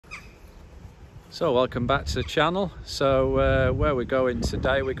So welcome back to the channel. So where we're going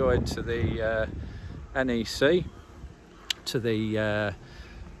today, we're going to the NEC, to the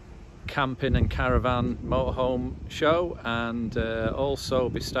camping and caravan motorhome show, and also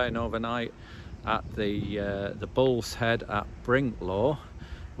be staying overnight at the Bull's Head at Brinklaw,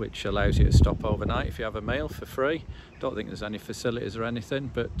 which allows you to stop overnight if you have a meal for free. Don't think there's any facilities or anything,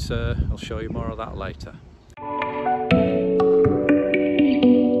 but I'll show you more of that later.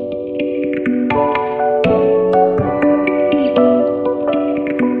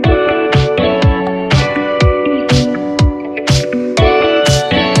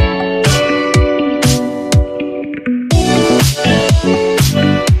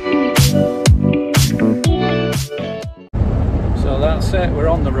 We're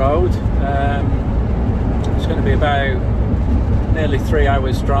on the road. It's going to be about nearly 3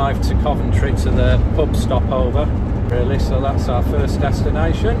 hours drive to Coventry to the pub stopover, really. So that's our first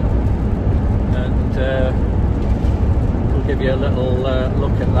destination, and we'll give you a little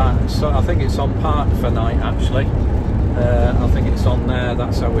look at that. So I think it's on Park for Night, actually. I think it's on there.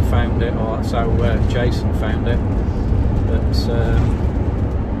 That's how we found it, or that's how Jason found it. But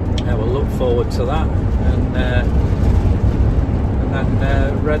yeah, we'll look forward to that, and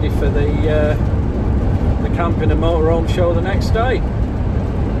ready for the camping and motorhome show the next day.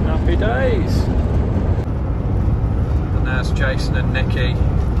 Happy days. And there's Jason and Nikki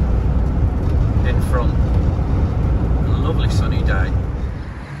in front. A lovely sunny day.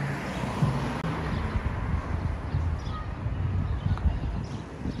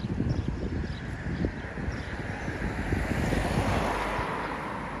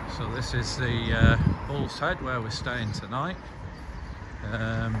 So this is the Bull's Head where we're staying tonight.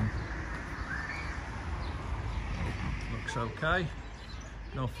 Looks okay.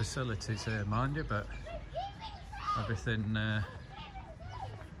 No facilities here, mind you, but everything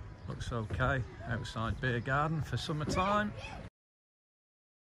looks okay. Outside beer garden for summertime,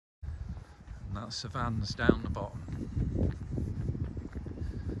 and that's the vans down the bottom.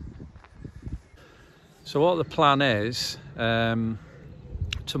 So what the plan is,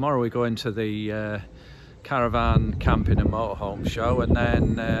 tomorrow we're going to the Caravan camping and motorhome show, and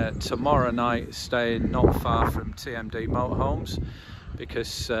then tomorrow night staying not far from TMD motorhomes,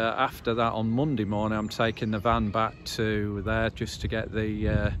 because after that on Monday morning I'm taking the van back to there just to get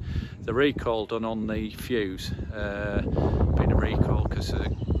the recall done on the fuse. Been a recall because a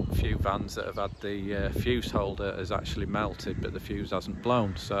few vans that have had the fuse holder has actually melted, but the fuse hasn't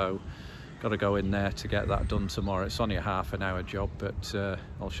blown, so got to go in there to get that done tomorrow. It's only a half an hour job, but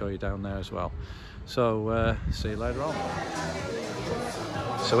I'll show you down there as well. So see you later on.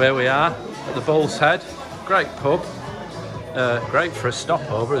 So here we are at the Bull's Head. Great pub, great for a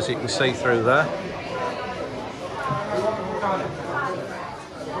stopover, as you can see through there.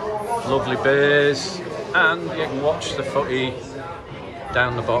 Lovely beers, and you can watch the footy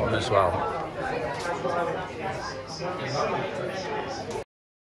down the bottom as well.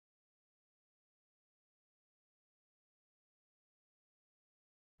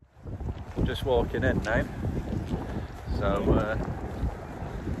 Just walking in now, so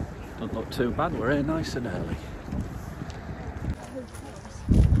doesn't look too bad. We're here nice and early.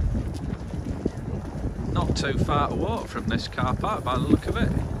 Not too far to walk from this car park by the look of it.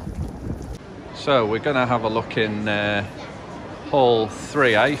 So we're going to have a look in Hall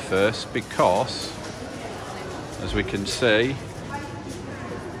 3A first, because as we can see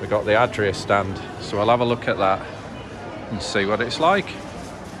we've got the Adria stand, so I'll have a look at that and see what it's like.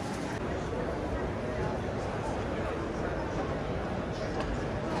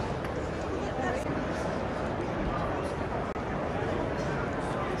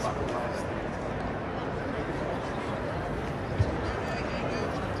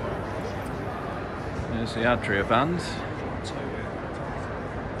 There's the Adria vans.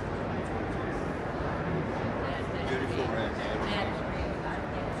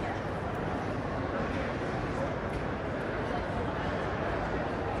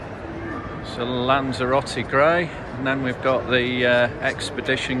 So Lanzarote grey, and then we've got the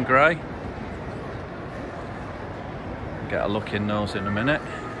Expedition grey. Get a look in those in a minute.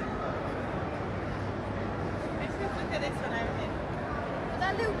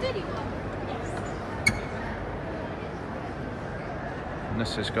 And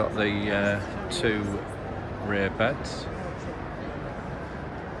this has got the two rear beds.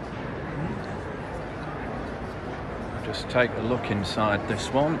 I'll just take a look inside this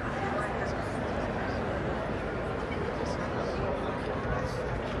one.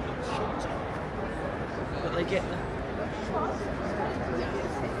 What they get there?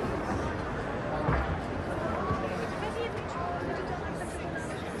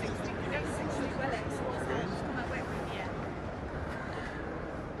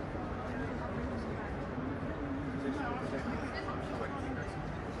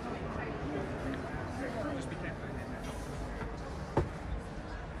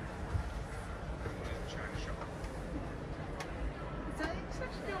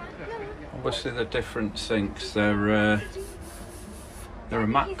 Obviously the different sinks, they're a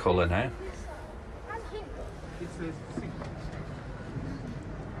matte colour now.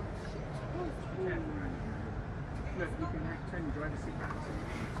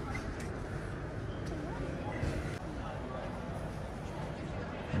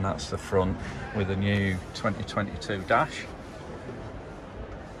 And that's the front with a new 2022 dash.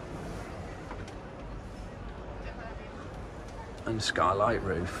 And skylight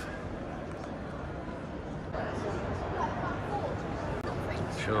roof.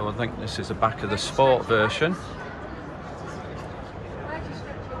 Sure, I think this is the back of the sport version.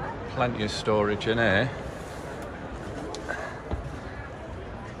 Plenty of storage in here.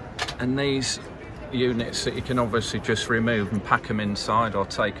 And these units that you can obviously just remove and pack them inside or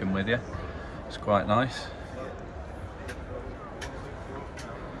take them with you. It's quite nice.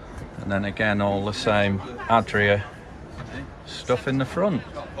 And then again, all the same Adria stuff in the front.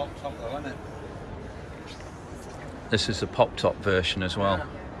 This is the pop-top version as well.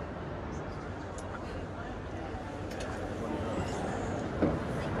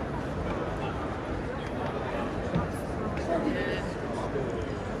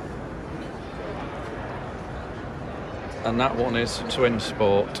 And that one is Twin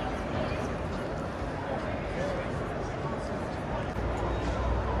Sport.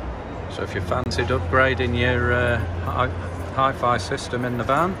 So if you fancied upgrading your hi-fi system in the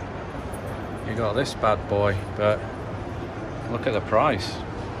van, you got this bad boy, but look at the price.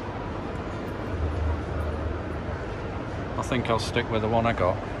 I think I'll stick with the one I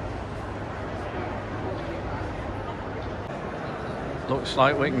got. Looks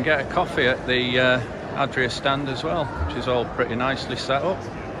like we can get a coffee at the Adria stand as well, which is all pretty nicely set up.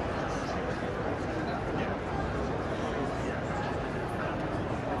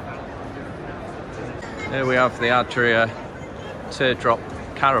 Here we have the Adria teardrop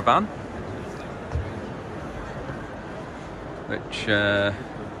Caravan, which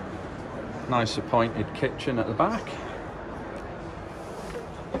nice appointed kitchen at the back,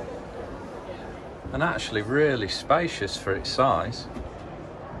 and actually really spacious for its size.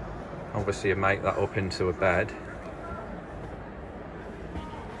 Obviously you make that up into a bed.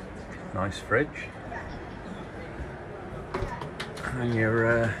 Nice fridge. And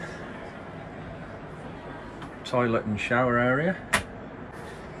your toilet and shower area.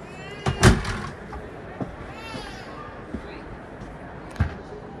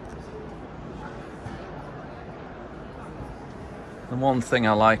 The one thing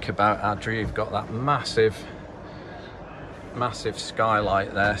I like about Adria, you've got that massive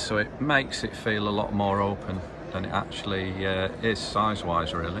skylight there, so it makes it feel a lot more open than it actually is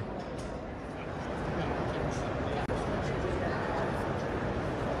size-wise, really.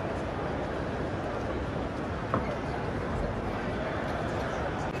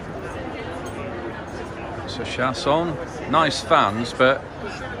 So chasson, nice fans, but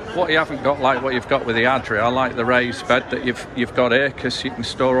what you haven't got like what you've got with the Adria, I like the raised bed that you've got here, because you can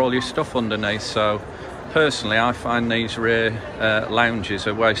store all your stuff underneath. So personally, I find these rear lounges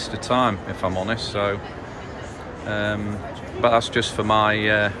a waste of time, if I'm honest. So, but that's just for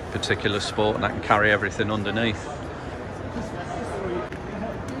my particular sport, and I can carry everything underneath.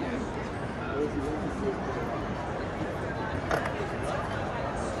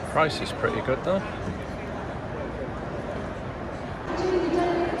 Price is pretty good though.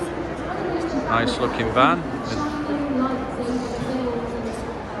 Nice looking van,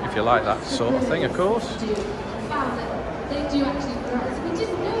 if you like that sort of thing, of course. They do actually progress. We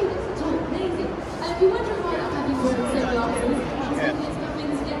didn't know this at all. Amazing. If you're wondering why I'm having sunglasses, it's nothing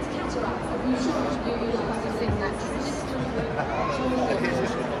against cataracts. Are you sure you like to sing that?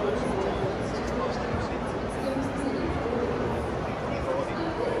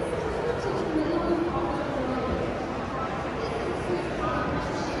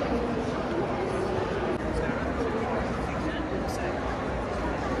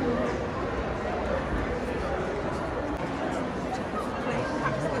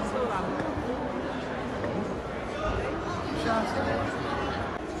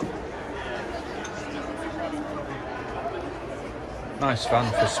 Nice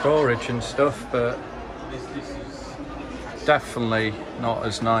van for storage and stuff, but definitely not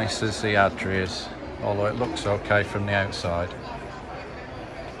as nice as the Adria's, although it looks okay from the outside.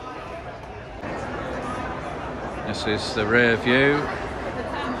 This is the rear view.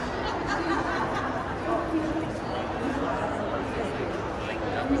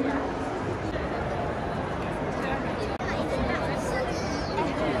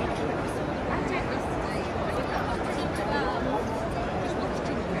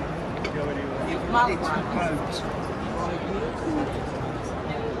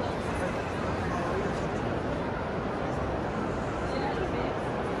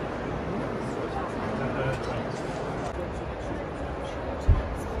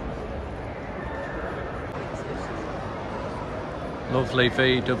 Lovely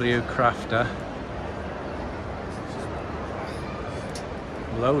VW Crafter.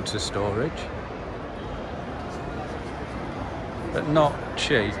 Loads of storage, but not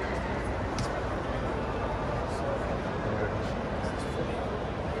cheap.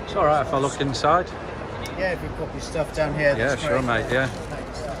 It's alright if I look inside. Yeah, if you put your stuff down here. Yeah, sure, mate, yeah.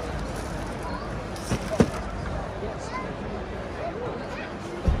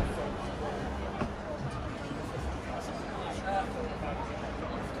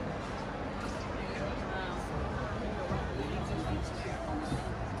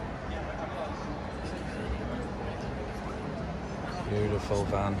 Beautiful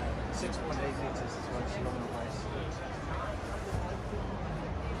van. 6.8 litres as well, it's a long way.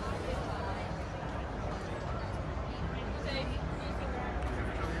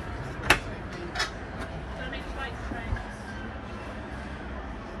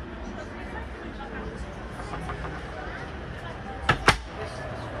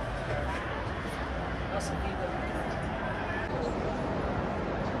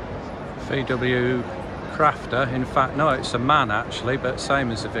 VW Crafter, in fact no, it's a MAN actually, but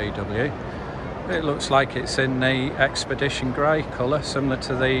same as the VW. It looks like it's in the Expedition grey colour, similar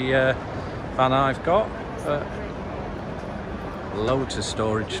to the van I've got, but loads of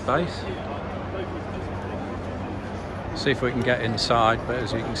storage space. See if we can get inside, but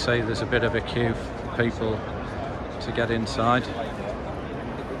as you can see there's a bit of a queue for people to get inside.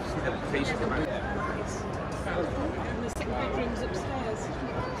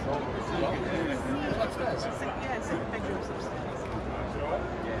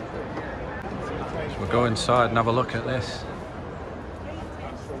 We'll go inside and have a look at this.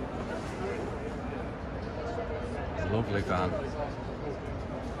 Lovely van.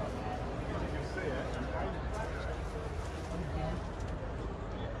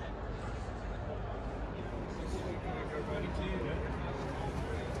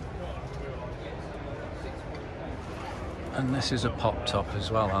 And this is a pop top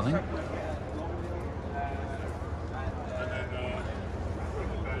as well, I think.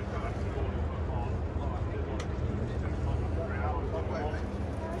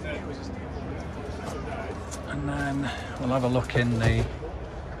 And then we'll have a look in the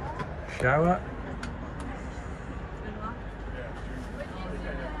shower.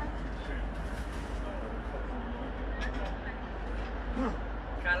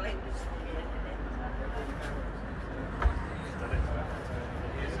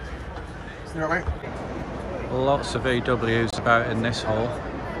 You all right? Lots of VWs about in this hall.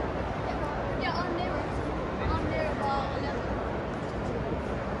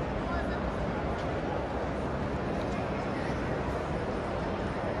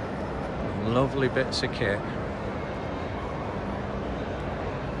 Lovely bits of kit.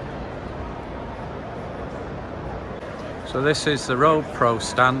 So this is the Road Pro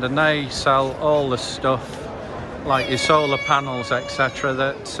stand, and they sell all the stuff like your solar panels, etc.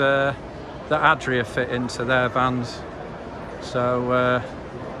 that Adria fit into their vans. So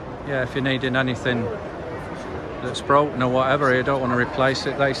yeah, if you're needing anything that's broken or whatever, you don't want to replace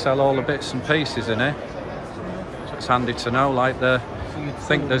it, they sell all the bits and pieces in here. So it's handy to know. Like I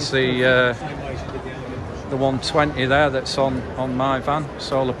think there's the 120 there that's on my van,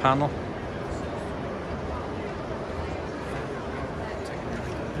 solar panel.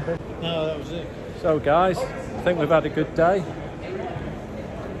 No, that was it. So guys, I think we've had a good day.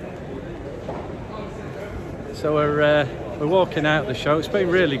 So we're walking out the show. It's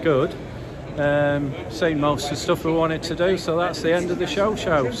been really good. Seen most of the stuff we wanted to do, so that's the end of the show.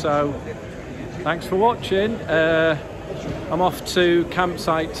 So thanks for watching. I'm off to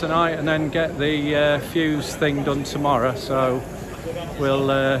campsite tonight and then get the fuse thing done tomorrow. So we'll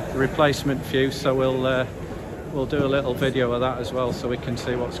replacement fuse. So we'll do a little video of that as well, so we can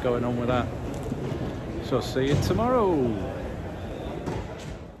see what's going on with that. So see you tomorrow.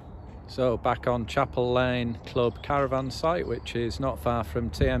 So back on Chapel Lane Club Caravan site, which is not far from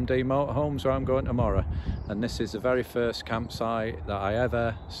TMD Motorhomes, where I'm going tomorrow. And this is the very first campsite that I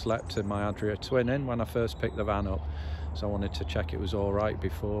ever slept in my Adria Twin in when I first picked the van up. So I wanted to check it was all right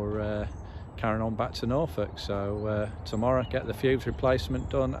before carrying on back to Norfolk. So tomorrow, get the fuse replacement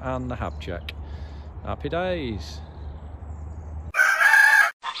done and the hab check. Happy days.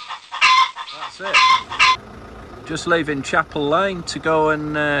 That's it. Just leaving Chapel Lane to go to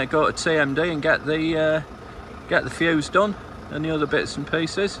TMD and get the fuse done and the other bits and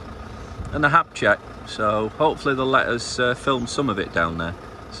pieces and the hab check. So hopefully they'll let us film some of it down there.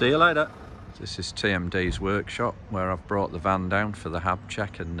 See you later. This is TMD's workshop where I've brought the van down for the hab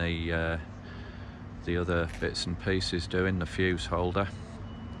check and the other bits and pieces doing the fuse holder.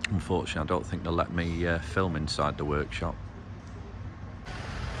 Unfortunately, I don't think they'll let me film inside the workshop.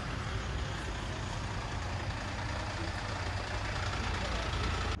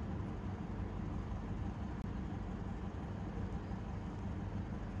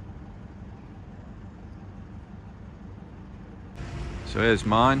 So here's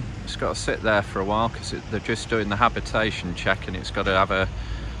mine. It's got to sit there for a while because they're just doing the habitation check, and it's got to have a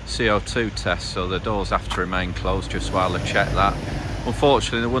CO2 test, so the doors have to remain closed just while they check that.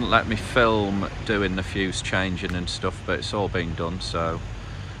 Unfortunately, they wouldn't let me film doing the fuse changing and stuff, but it's all been done, so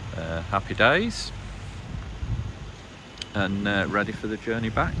happy days. And ready for the journey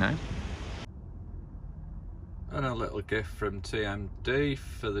back now. And a little gift from TMD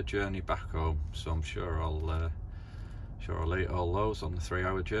for the journey back home, so I'm sure I'll eat all those on the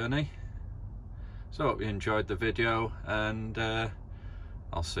 3-hour journey. So I hope you enjoyed the video, and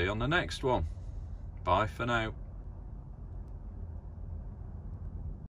I'll see you on the next one. Bye for now.